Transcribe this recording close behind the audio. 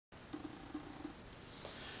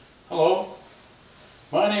Hello,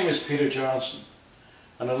 my name is Peter Johnson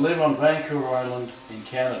and I live on Vancouver Island in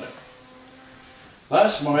Canada.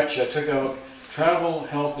 Last March I took out travel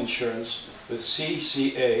health insurance with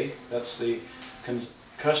CCA, that's the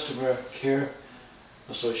Customer Care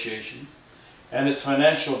Association, and its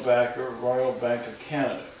financial backer, Royal Bank of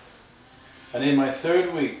Canada. And in my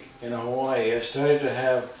third week in Hawaii, I started to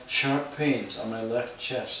have sharp pains on my left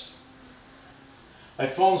chest. I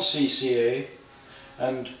phoned CCA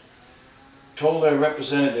and told their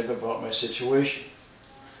representative about my situation.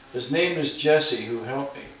 His name is Jesse, who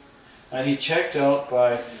helped me, and he checked out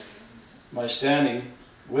by my standing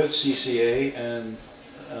with CCA and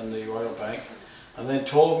the Royal Bank, and then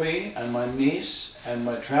told me and my niece and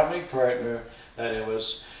my traveling partner that it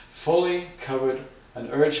was fully covered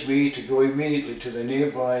and urged me to go immediately to the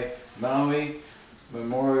nearby Maui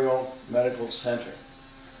Memorial Medical Center.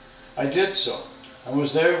 I did so and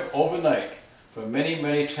was there overnight for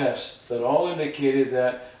many tests that all indicated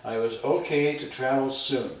that I was okay to travel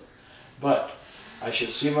soon, but I should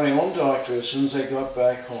see my own doctor as soon as I got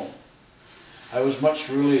back home. I was much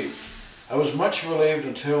relieved. I was much relieved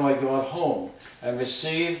until I got home and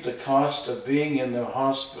received the cost of being in the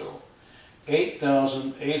hospital,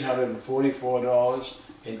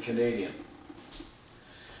 $8,844 in Canadian.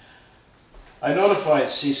 I notified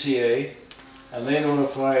CCA and they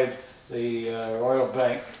notified the Royal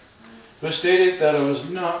Bank, who stated that I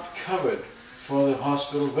was not covered for the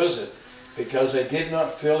hospital visit because I did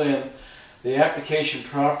not fill in the application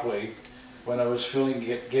properly when I was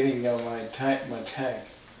getting my tag.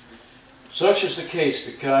 Such is the case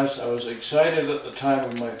because I was excited at the time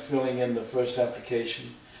of my filling in the first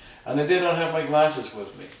application and I did not have my glasses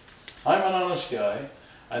with me. I'm an honest guy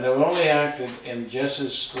and I only acted in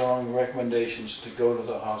Jess's strong recommendations to go to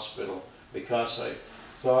the hospital because I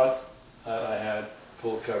thought that I had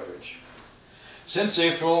full coverage. Since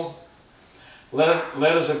April,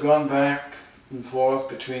 letters have gone back and forth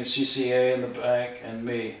between CCA and the bank and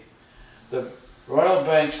me. The Royal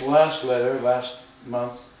Bank's last letter, last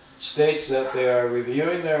month, states that they are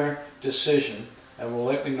reviewing their decision and will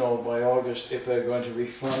let me know by August if they're going to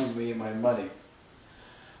refund me my money.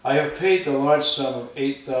 I have paid the large sum of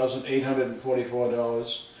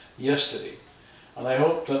 $8,844 yesterday, and I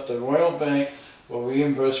hope that the Royal Bank will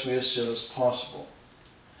reimburse me as soon as possible.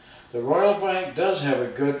 The Royal Bank does have a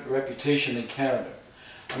good reputation in Canada,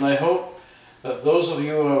 and I hope that those of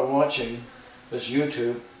you who are watching this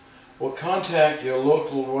YouTube will contact your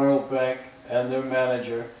local Royal Bank and their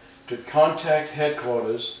manager to contact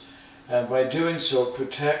headquarters, and by doing so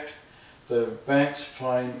protect the bank's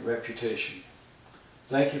fine reputation.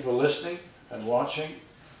 Thank you for listening and watching.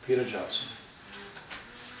 Peter Johnson.